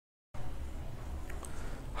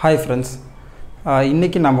Hi friends,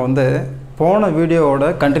 இன்னைக்கு நம்ம வந்து போன வீடியோவோட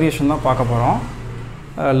கண்டினியூஷன் தான் பார்க்க போகிறோம்.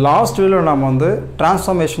 லாஸ்ட் வீடியோவில் நம்ம வந்து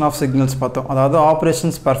டிரான்ஸ்ஃபார்மேஷன் ஆஃப் சிக்னல்ஸ் பார்த்தோம். அதாவது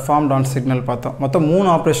ஆப்ரேஷன்ஸ் பெர்ஃபார்ம்ட் ஆன் சிக்னல் பார்த்தோம். மொத்தம் 3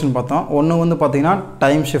 ஆப்ரேஷன் பார்த்தோம். ஒன்று வந்து பார்த்திங்கன்னா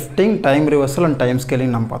time shifting, time reversal and time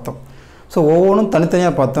scaling நம்ம பார்த்தோம். ஸோ ஒவ்வொன்றும்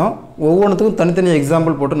தனித்தனியாக பார்த்தோம். ஒவ்வொன்றுத்துக்கும் தனித்தனி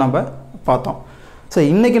எக்ஸாம்பிள் போட்டு நம்ம பார்த்தோம். ஸோ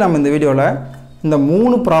இன்றைக்கி நம்ம இந்த வீடியோவில் இந்த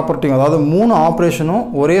 3 ப்ராப்பர்ட்டியும், அதாவது 3 ஆப்ரேஷனும்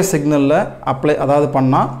ஒரே சிக்னலில் அதாவது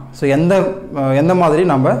பண்ணால் ஸோ எந்த மாதிரி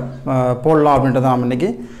நம்ம போடலாம் அப்படின்றத நம்ம இன்றைக்கி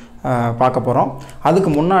பார்க்க போகிறோம். அதுக்கு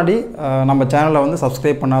முன்னாடி நம்ம சேனலை வந்து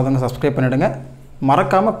சப்ஸ்கிரைப் பண்ணாதவங்க சப்ஸ்கிரைப் பண்ணிவிடுங்க.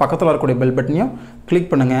 மறக்காமல் பக்கத்தில் வரக்கூடிய பெல் பட்டனையும் கிளிக்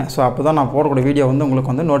பண்ணுங்கள். ஸோ அப்போ தான் நான் போடக்கூடிய வீடியோ வந்து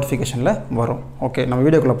உங்களுக்கு வந்து நோட்டிஃபிகேஷனில் வரும். ஓகே, நம்ம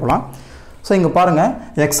வீடியோக்குள்ளே போகலாம். ஸோ இங்கே பாருங்கள்,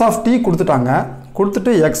 எக்ஸ் ஆஃப் டி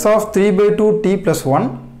கொடுத்துட்டு X of 3/2 t +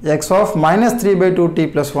 1 x of -3/2 t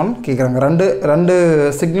 + 1 கேட்குறாங்க. ரெண்டு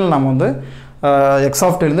சிக்னல் நம்ம வந்து எக்ஸ்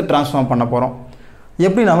ஆஃப் டிலேருந்து ட்ரான்ஸ்ஃபார்ம் பண்ண போகிறோம்.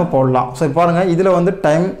 எப்படி நம்ம போடலாம்? ஸோ பாருங்கள், இதில் வந்து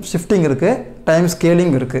டைம் ஷிஃப்டிங் இருக்குது, டைம்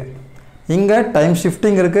ஸ்கேலிங் இருக்குது. இங்கே டைம்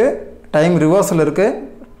ஷிஃப்டிங் இருக்குது, டைம் ரிவர்சல் இருக்குது,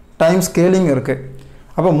 டைம் ஸ்கேலிங் இருக்குது.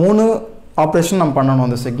 அப்போ 3 ஆப்ரேஷன் நம்ம பண்ணணும்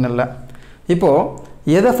அந்த சிக்னலில்.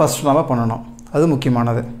 இப்போது எதை ஃபஸ்ட் நம்ம பண்ணணும், அது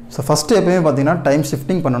முக்கியமானது. ஸோ ஃபஸ்ட்டு எப்போயுமே பார்த்திங்கன்னா டைம்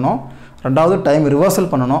ஷிஃப்டிங் பண்ணணும், ரெண்டாவது டைம்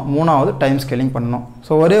ரிவர்சல் பண்ணணும், மூணாவது டைம் ஸ்கேலிங் பண்ணணும்.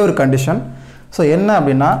 ஸோ ஒரே ஒரு கண்டிஷன். ஸோ என்ன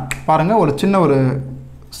அப்படின்னா பாருங்கள், ஒரு சின்ன ஒரு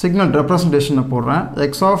சிக்னல் ரெப்ரசன்டேஷனை போடுறேன்.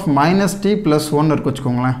 எக்ஸ் ஆஃப் -t + 1 இருக்கு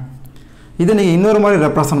வச்சுக்கோங்களேன். இதை நீங்கள் இன்னொரு மாதிரி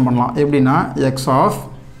ரெப்ரசன்ட் பண்ணலாம். எப்படின்னா எக்ஸ் ஆஃப்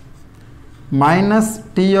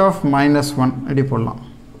 -t ஆஃப் -1 இப்படி போடலாம்.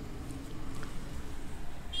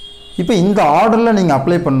 இப்போ இந்த ஆர்டரில் நீங்கள்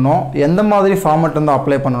அப்ளை பண்ணணும். எந்த மாதிரி ஃபார்மேட் இருந்தால்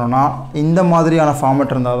அப்ளை பண்ணணும்னா இந்த மாதிரியான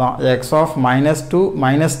ஃபார்மேட் இருந்தால் தான், எக்ஸ் ஆஃப்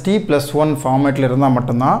 -t + 1 ஃபார்மேட்டில் இருந்தால்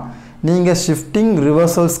மட்டும்தான் நீங்கள் ஷிஃப்டிங்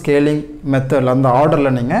ரிவர்சல் ஸ்கேலிங் மெத்தடில் அந்த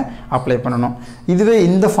ஆர்டரில் நீங்கள் அப்ளை பண்ணணும். இதுவே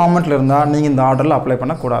இந்த ஃபார்மேட்டில் இருந்தால் நீங்கள் இந்த ஆர்டரில் அப்ளை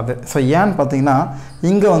பண்ணக்கூடாது. ஸோ ஏன்னு பார்த்தீங்கன்னா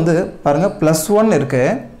இங்கே வந்து பாருங்கள் +1 இருக்குது.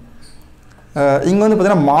 இங்கே வந்து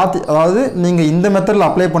பார்த்திங்கன்னா மாற்றி, அதாவது நீங்கள் இந்த மெத்தடில்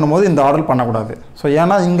அப்ளை பண்ணும்போது இந்த ஆர்டர் பண்ணக்கூடாது. ஸோ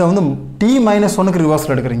ஏன்னா இங்கே வந்து t - 1க்கு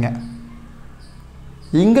ரிவர்ஸில் எடுக்கிறீங்க,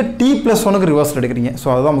 இங்கே t + 1க்கு ரிவர்ஸில் எடுக்கிறீங்க. ஸோ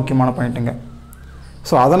அதுதான் முக்கியமான பாயிண்ட்டுங்க.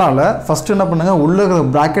 ஸோ அதனால் ஃபஸ்ட்டு என்ன பண்ணுங்கள், உள்ளே இருக்கிற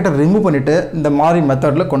ப்ராக்கெட்டை ரிமூவ் பண்ணிவிட்டு இந்த மாதிரி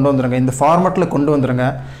மெத்தடில் கொண்டு வந்துடுங்க, இந்த ஃபார்மேட்டில் கொண்டு வந்துடுங்க.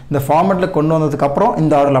 இந்த ஃபார்மேட்டில் கொண்டு வந்ததுக்கப்புறம்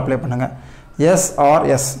இந்த ஆர்டரில் அப்ளை பண்ணுங்கள்,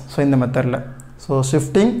 SRS. ஸோ இந்த மெத்தடில் so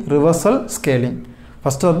shifting reversal scaling.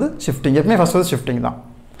 First வந்து ஷிஃப்டிங், எப்பவுமே ஃபஸ்ட்டு வந்து ஷிஃப்டிங் தான்.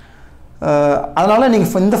 அதனால்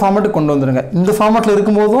நீங்கள் இந்த ஃபார்மேட்டுக்கு கொண்டு வந்துடுங்க. இந்த ஃபார்மேட்டில்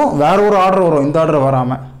இருக்கும்போதும் வேறு ஒரு ஆர்டர் வரும், இந்த ஆர்டர்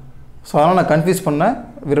வராமல். ஸோ அதனால் நான் கன்ஃபியூஸ் பண்ண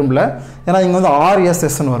விரும்பலை. ஏன்னா இங்கே வந்து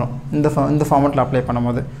RSSன்னு வரும் இந்த ஃபார்மேட்டில் அப்ளை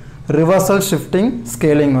பண்ணும்போது, ரிவர்சல் ஷிஃப்டிங்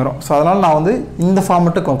ஸ்கேலிங் வரும். ஸோ அதனால் நான் வந்து இந்த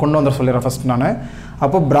ஃபார்மேட்டுக்கு கொண்டு வந்துட சொல்லிடுறேன் ஃபஸ்ட் நான்.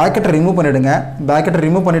 அப்போ ப்ராக்கெட்டை ரிமூவ் பண்ணிவிடுங்க. ப்ராக்கெட்டை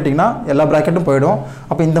ரிமூவ் பண்ணிட்டீங்கன்னா எல்லா ப்ராக்கெட்டும் போயிடும்.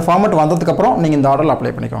 அப்போ இந்த ஃபார்மேட் வந்ததுக்கப்புறம் நீங்கள் இந்த ஆர்டரில்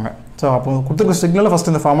அப்ளை பண்ணிக்கோங்க. ஸோ அப்போ கொடுத்துருக்க சிக்னலில்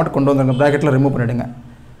ஃபஸ்ட்டு இந்த ஃபார்மேட் கொண்டு வந்துடுங்க, ப்ராக்கெட்டில் ரிமூவ் பண்ணிவிடுங்க.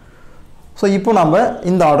 ஸோ இப்போ நம்ம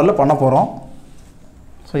இந்த ஆர்டரில் பண்ண போகிறோம்.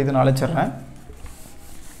 ஸோ இது நான் அழைச்சிட்றேன்.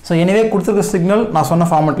 ஸோ எனிவே கொடுத்துருக்க சிக்னல் நான் சொன்ன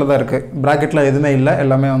ஃபார்மேட்டில் தான் இருக்குது, ப்ராக்கெட்டில் எதுவுமே இல்லை,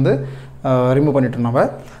 எல்லாமே வந்து ரிமூவ் பண்ணிவிட்டு நம்ம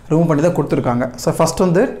ரிமூவ் பண்ணி தான் கொடுத்துருக்காங்க. ஸோ ஃபஸ்ட்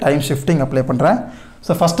வந்து டைம் ஷிஃப்டிங் அப்ளை பண்ணுறேன்.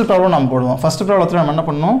 ஸோ ஃபஸ்ட்டு ப்ராப்ளம் நம்ம போடுவோம். ஃபஸ்ட்டு ப்ராப்ளத்தில் நம்ம என்ன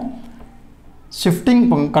பண்ணணும், ஷிஃப்டிங்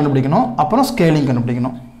கண்டுபிடிக்கணும், அப்புறம் ஸ்கேலிங்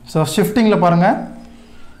கண்டுபிடிக்கணும். ஸோ ஷிஃப்டிங்கில் பாருங்கள்,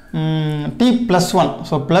 t + 1.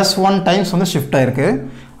 ஸோ +1 டைம்ஸ் வந்து ஷிஃப்ட் ஆகிருக்கு.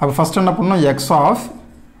 அப்போ ஃபஸ்ட்டு என்ன பண்ணணும், எக்ஸ் ஆஃப்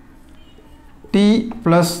t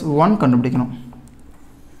 + 1 கண்டுபிடிக்கணும்.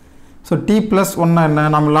 ஸோ t + 1 என்ன,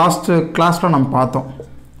 நம்ம லாஸ்ட்டு கிளாஸில் நம்ம பார்த்தோம்.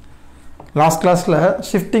 லாஸ்ட் கிளாஸில்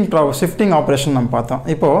ஷிஃப்டிங் ஆப்ரேஷன் நம்ம பார்த்தோம்.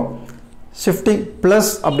 இப்போது ஷிஃப்டிங்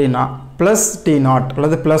ப்ளஸ் அப்படின்னா +T0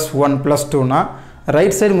 அல்லது +1 +2னா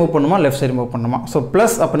ரைட் சைடு மூவ் பண்ணுமா, லெஃப்ட் சைடு மூவ் பண்ணுமா? ஸோ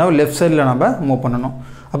ப்ளஸ் அப்படின்னா லெஃப்ட் சைடில் நம்ம மூவ் பண்ணணும்.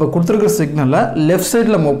 அப்போ கொடுத்துருக்குற சிக்னலில் லெஃப்ட்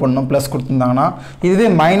சைடில் மூவ் பண்ணணும் ப்ளஸ் கொடுத்துருந்தாங்கன்னா. இதுவே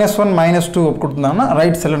 -1 -2 கொடுத்துருந்தாங்கன்னா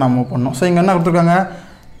ரைட் சைடில் நம்ம மூவ் பண்ணணும். ஸோ இங்கே என்ன கொடுத்துருக்காங்க,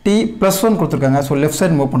 t + 1 கொடுத்துருக்காங்க. ஸோ லெஃப்ட்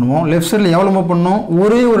சைடு மூவ் பண்ணுவோம். லெஃப்ட் சைடில் எவ்வளோ மூவ் பண்ணணும்,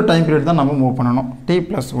 ஒரே ஒரு டைம் பீரியட் தான் நம்ம மூவ் பண்ணணும், t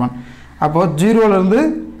 + 1. அப்போது 0லேருந்து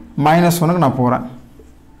 -1க்கு நான் போகிறேன்.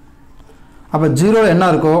 அப்போ 0ல் என்ன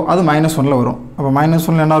இருக்கோ அது -1ல் வரும். அப்போ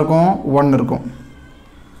 -1ல் என்ன இருக்கும், 1 இருக்கும்.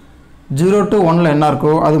 0 to 1ல் என்ன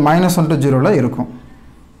இருக்கோ அது -1 to 0ல் இருக்கும்.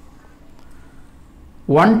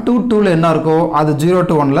 1 to 2ல் என்ன இருக்கோ அது 0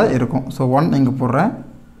 to 1ல் இருக்கும். ஸோ 1 இங்கே போடுறேன்,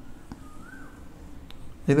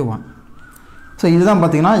 இது 1. ஸோ இதுதான்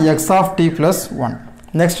பார்த்தீங்கன்னா எக்ஸ் ஆஃப் t + 1.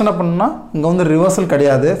 நெக்ஸ்ட் என்ன பண்ணணும்னா, இங்கே வந்து ரிவர்சல்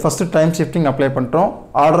கிடையாது, ஃபஸ்ட்டு டைம் ஷிஃப்டிங் அப்ளை பண்ணுறோம்.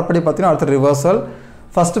 ஆர்டர் படி பார்த்தீங்கன்னா அடுத்து ரிவர்சல்.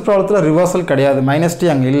 ஃபஸ்ட்டு ப்ராப்ளத்தில் ரிவர்சல் கிடையாது, -t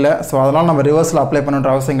அங்கே இல்லை. ஸோ அதனால் நம்ம ரிவர்சல் அப்ளை பண்ணுற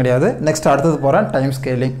அவசியம் கிடையாது. நெக்ஸ்ட் அடுத்தது போகிறேன், time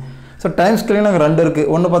scaling. So time scaling அங்கே 2 இருக்குது.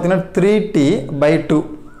 ஒன்று பார்த்தீங்கன்னா 3t/2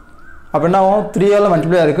 அப்படின்னா 3ஆல்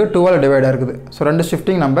மல்டிப்ளை ஆகிருக்கு, 2ஆல் டிவைட் ஆகிருக்குது. ஸோ 2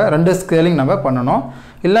 ஷிஃப்டிங் நம்ம 2 ஸ்கேலிங் நம்ம பண்ணணும்.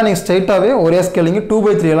 இல்லை நீங்கள் ஸ்ட்ரைட்டாகவே ஒரே ஸ்கேலிங்கு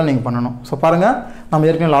 2/3 நீங்கள் பண்ணணும். ஸோ பாருங்கள், நம்ம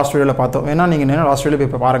ஏற்கனவே லாஸ்ட் வீடியோவில் பார்த்தோம். ஏன்னா நீங்கள் லாஸ்ட் வீடியோ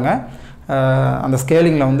இப்போ பாருங்கள். அந்த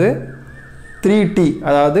ஸ்கேலிங்கில் வந்து 3t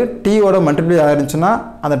அதாவது டீயோட மல்டிப்ளை ஆயிருந்துச்சுன்னா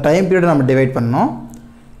அந்த டைம் பீரியடை நம்ம டிவைட் பண்ணணும்.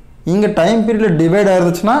 இங்கே டைம் பீரியடில் டிவைட்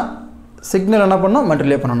ஆயிருந்துச்சுன்னா சிக்னல் என்ன பண்ணணும்,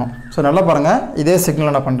 மல்டிப்ளை பண்ணணும். ஸோ நல்லா பாருங்கள், இதே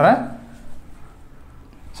சிக்னல் என்ன பண்ணுறேன்,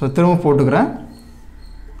 ஸோ திரும்ப போட்டுக்கிறேன்.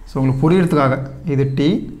 ஸோ உங்களுக்கு புரியறதுக்காக இது t.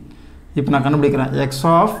 இப்போ நான் கண்டுபிடிக்கிறேன் எக்ஸ்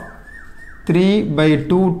ஆஃப்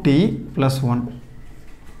 3/2t + 1.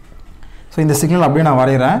 ஸோ இந்த சிக்னல் அப்படியே நான்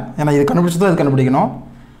வரைகிறேன், ஏன்னா இது கண்டுபிடிச்சது அது கண்டுபிடிக்கணும்.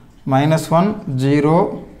 -1 0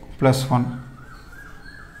 + 1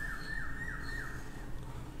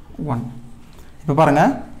 1. இப்போ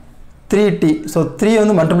பாருங்கள் 3t. ஸோ 3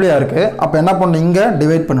 வந்து மல்டிப்ளை இருக்குது. அப்போ என்ன பண்ணணும், இங்கே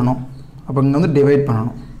டிவைட் பண்ணணும். அப்போ இங்கே வந்து டிவைட்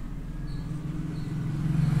பண்ணணும்.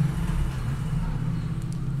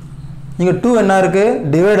 இங்கே 2 என்ன இருக்குது,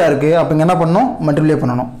 டிவைடாக இருக்குது. அப்போ இங்கே என்ன பண்ணணும், மல்டிப்ளை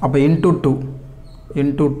பண்ணணும். அப்போ × 2 ×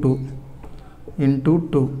 2.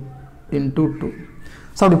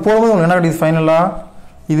 ஸோ அப்படி போகும்போது உங்களுக்கு என்ன கிடைக்குது ஃபைனலாக,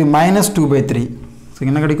 இது -2/3. ஸோ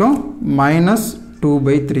என்ன கிடைக்கும்,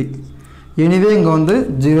 -2/3. எனிவே இங்கே வந்து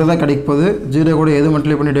 0 தான் கிடைக்க போகுது. 0 கூட எது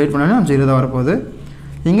மல்டிப்ளை பண்ணி டிவைட் பண்ணாலும் 0 தான் வரப்போகுது.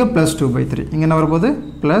 இங்கே +2/3. இங்கே என்ன வரப்போகுது,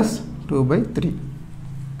 +2/3.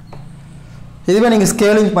 இதுவே நீங்கள்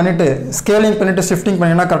ஸ்கேலிங் பண்ணிவிட்டு ஷிஃப்டிங்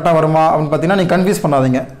பண்ணிங்கன்னா கரெக்டாக வருமா அப்படின்னு பார்த்தீங்கன்னா நீங்கள்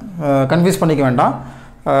கன்ஃபியூஸ் பண்ணிக்க வேண்டாம்.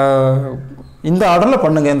 இந்த ஆர்டரில்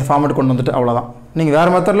பண்ணுங்கள், இந்த ஃபார்மெட் கொண்டு வந்துட்டு அவ்வளோதான். நீங்கள் வேறு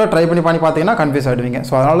மெத்தடில் ட்ரை பண்ணி பார்த்தீங்கன்னா கன்ஃபியூஸ் ஆகிடுவீங்க.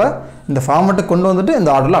 ஸோ அதனால் இந்த ஃபார்மெட்டு கொண்டு வந்துட்டு இந்த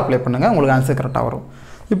ஆர்டரில் அப்ளை பண்ணுங்கள், உங்களுக்கு ஆன்சர் கரெக்டாக வரும்.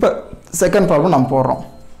 இப்போ செகண்ட் ப்ராப்ளம் நம்ம போடுறோம்.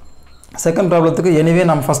 செகண்ட் ப்ராப்ளத்துக்கு எனிவே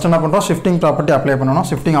நம்ம ஃபஸ்ட் என்ன பண்ணுறோம், ஷிஃப்டிங் ப்ராப்பர்ட்டி அப்ளை பண்ணணும்,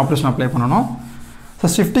 ஷிஃப்டிங் ஆப்ரேஷன் அப்ளை பண்ணணும். ஸோ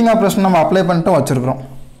ஷிஃப்டிங் ஆப்ரேஷன் நம்ம அப்ளை பண்ணிட்டு வச்சுருக்கிறோம்.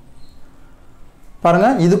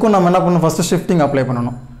 பாருங்கள், இதுக்கும் நம்ம என்ன பண்ணணும், ஃபஸ்ட்டு ஷிஃப்டிங் அப்ளை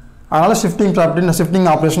பண்ணணும். அதனால் ஷிஃப்டிங் ப்ராப்பர்ட்டி நான் ஷிஃப்டிங்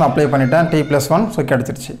ஆப்ரேஷன் அப்ளை பண்ணிட்டேன், t + 1. ஸோ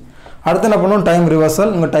கிடச்சிருச்சு. அடுத்து என்ன பண்ணணும், டைம்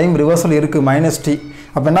ரிவர்சல். உங்கள் டைம் ரிவர்சல் இருக்குது -t.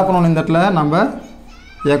 அப்போ என்ன பண்ணணும், இந்த இடத்துல நம்ம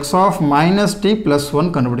எக்ஸ் ஆஃப் -t + 1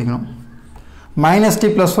 கண்டுபிடிக்கணும். -t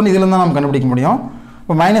 + 1 இதில் தான் நம்ம கண்டுபிடிக்க முடியும்.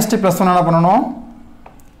 இப்போ -t + 1 என்ன பண்ணணும்,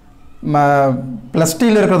 +t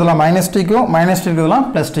இருக்கிறதுலாம் -tக்கும் -t இருக்கிறதுலாம்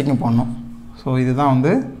 +tக்கும் போடணும். ஸோ இதுதான்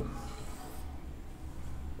வந்து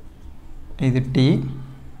இது t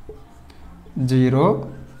 0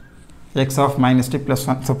 X of -t +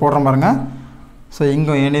 1. So போடுறோம் பாருங்கள். ஸோ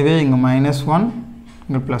இங்கே எனிவே இங்கே -1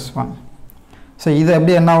 இங்கே +1. ஸோ இது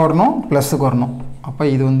எப்படி என்ன வரணும், ப்ளஸுக்கு வரணும். அப்போ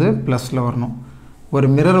இது வந்து ப்ளஸில் வரணும். ஒரு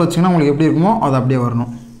மிரர் வச்சிங்கன்னா உங்களுக்கு எப்படி இருக்குமோ அது அப்படியே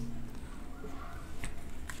வரணும்.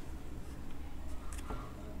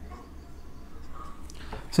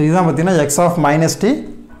 ஸோ இதுதான் பார்த்தீங்கன்னா எக்ஸ் ஆஃப் -t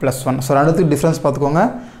 + 1. ஸோ ரெண்டுத்துக்கு டிஃப்ரென்ஸ் பார்த்துக்கோங்க.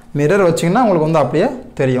 மிரர் வச்சிங்கன்னா உங்களுக்கு வந்து அப்படியே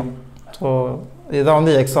தெரியும். ஸோ இதுதான்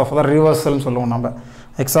வந்து எக்ஸ் ஆஃப் தான் ரிவர்சல்னு சொல்லுவோம் நம்ம,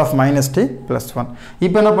 எக்ஸ் ஆஃப் -t + 1.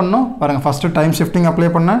 இப்போ என்ன பண்ணணும் பாருங்கள், ஃபஸ்ட்டு டைம் ஷிஃப்டிங் அப்ளை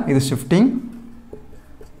பண்ணேன், இது ஷிஃப்டிங்.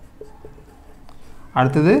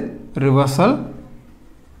 அடுத்தது ரிவர்சல்.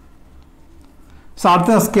 ஸோ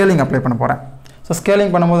அடுத்து ஸ்கேலிங் அப்ளை பண்ண போகிறேன். ஸோ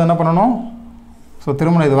ஸ்கேலிங் பண்ணும்போது என்ன பண்ணணும், ஸோ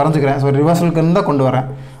திரும்ப நான் இது வரைஞ்சிக்கிறேன். ஸோ ரிவர்சலுக்கு இருந்தால் கொண்டு வரேன்.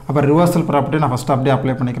 அப்போ ரிவர்சல் ப்ராப்பர்ட்டி நான் ஃபஸ்ட்டு அப்படியே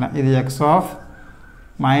அப்ளை பண்ணிக்கிறேன். இது எக்ஸ் ஆஃப்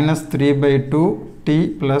 -3/2t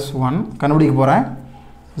 + 1 கண்டுபிடிக்க போகிறேன்.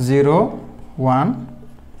 0 1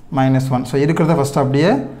 -1. ஸோ இருக்கிறத ஃபஸ்ட்டு அப்படியே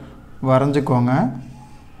வரைஞ்சிக்கோங்க.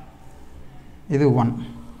 இது 1.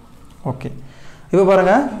 ஓகே, இப்போ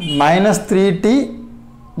பாருங்கள்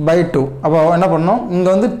 -3t/2. அப்போ என்ன பண்ணணும், இங்கே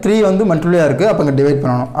வந்து 3 வந்து மல்டிப்ளையாக இருக்குது. அப்போ இங்கே டிவைட்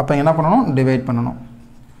பண்ணணும். அப்போ என்ன பண்ணணும், டிவைட் பண்ணணும்.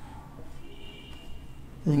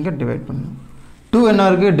 இங்கே டிவைட் பண்ணணும். 2 என்ன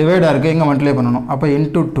இருக்குது, டிவைடாக இருக்குது, இங்கே மல்டிப்ளை பண்ணணும். அப்போ ×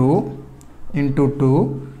 2 ×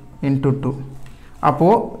 2.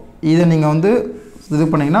 அப்போது இதை நீங்கள் வந்து இது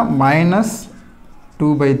பண்ணிங்கன்னா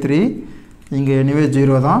 -2/3. இங்கே எனிவே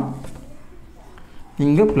 0 தான்,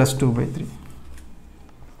 இங்கே +2/3.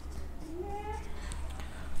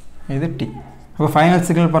 இது t. அப்போ ஃபைனல்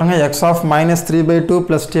சிக்னல் பாருங்கள், எக்ஸ் ஆஃப் -3/2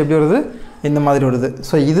 + t எப்படி வருது, இந்த மாதிரி வருது.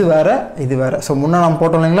 ஸோ இது வேறு, இது வேறு. ஸோ முன்னே நம்ம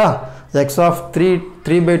போட்டோம் இல்லைங்களா, எக்ஸ் ஆஃப்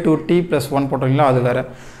 3/2t + 1 போட்டோங்களா, அது வேறு.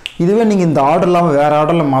 இதுவே நீங்கள் இந்த ஆர்டர் இல்லாமல் வேறு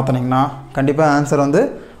ஆர்டரில் மாற்றினீங்கன்னா கண்டிப்பாக ஆன்சர் வந்து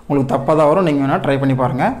உங்களுக்கு தப்பாக தான் வரும். நீங்கள் வேணால் ட்ரை பண்ணி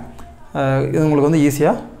பாருங்கள், இது உங்களுக்கு வந்து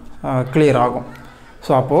ஈஸியாக கிளியர் ஆகும்.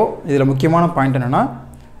 ஸோ அப்போது இதில் முக்கியமான பாயிண்ட் என்னென்னா,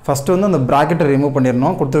 ஃபஸ்ட்டு வந்து அந்த ப்ராக்கெட்டை ரிமூவ்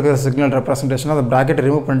பண்ணிடணும். கொடுத்துருக்கிற சிக்னல் ரெப்ரசன்டேஷன் அந்த ப்ராக்கெட்டை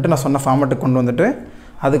ரிமூவ் பண்ணிட்டு நான் சொன்ன ஃபார்மெட்டுக்கு கொண்டு வந்துட்டு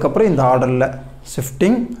அதுக்கப்புறம் இந்த ஆர்டரில்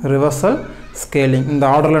ஷிஃப்டிங், ரிவர்சல், ஸ்கேலிங் இந்த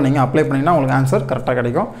ஆர்டரில் நீங்கள் அப்ளை பண்ணிங்கன்னா உங்களுக்கு ஆன்சர் கரெக்டாக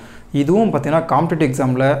கிடைக்கும். இதுவும் பார்த்திங்கன்னா காம்படிட்டிவ்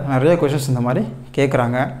எக்ஸாமில் நிறைய கொஷின்ஸ் இந்த மாதிரி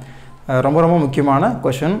கேட்குறாங்க. ரொம்ப ரொம்ப முக்கியமான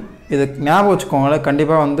கொஷின். இது ஞாபகம் வச்சுக்கோங்களேன்.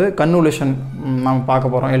 கண்டிப்பாக வந்து கன்வல்யூஷன் நம்ம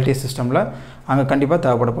பார்க்க போகிறோம் எல்டி சிஸ்டமில், அங்கே கண்டிப்பாக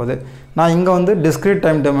தேவைப்பட போகுது. நான் இங்கே வந்து டிஸ்க்ரீட்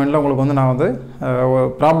டைம் டொமைனில் உங்களுக்கு வந்து நான் வந்து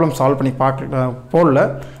ப்ராப்ளம் சால்வ் பண்ணி போடல.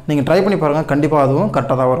 நீங்கள் ட்ரை பண்ணி பாருங்கள், கண்டிப்பாக அதுவும்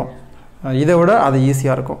கரெக்டாக தான் வரும். இதை விட அது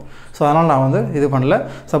ஈஸியாக இருக்கும். ஸோ அதனால் நான் வந்து இது பண்ணல.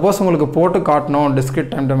 சப்போஸ் உங்களுக்கு போட்டு காட்டணும்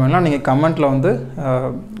டிஸ்க்ரீட் டைம் டொமைன்லாம் நீங்கள் கமெண்ட்டில் வந்து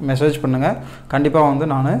மெசேஜ் பண்ணுங்கள். கண்டிப்பாக வந்து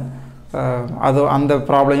நான் அது அந்த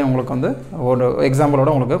ப்ராப்ளமையும் உங்களுக்கு வந்து ஒரு எக்ஸாம்பிளோட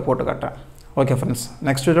உங்களுக்கு போட்டு காட்டுறேன். ஓகே ஃப்ரெண்ட்ஸ்,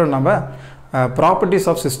 நெக்ஸ்ட் வீடியோ நம்ம ப்ராப்பர்ட்டிஸ்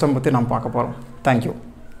ஆஃப் சிஸ்டம் பற்றி நம்ம பார்க்க போகிறோம். தேங்க்யூ.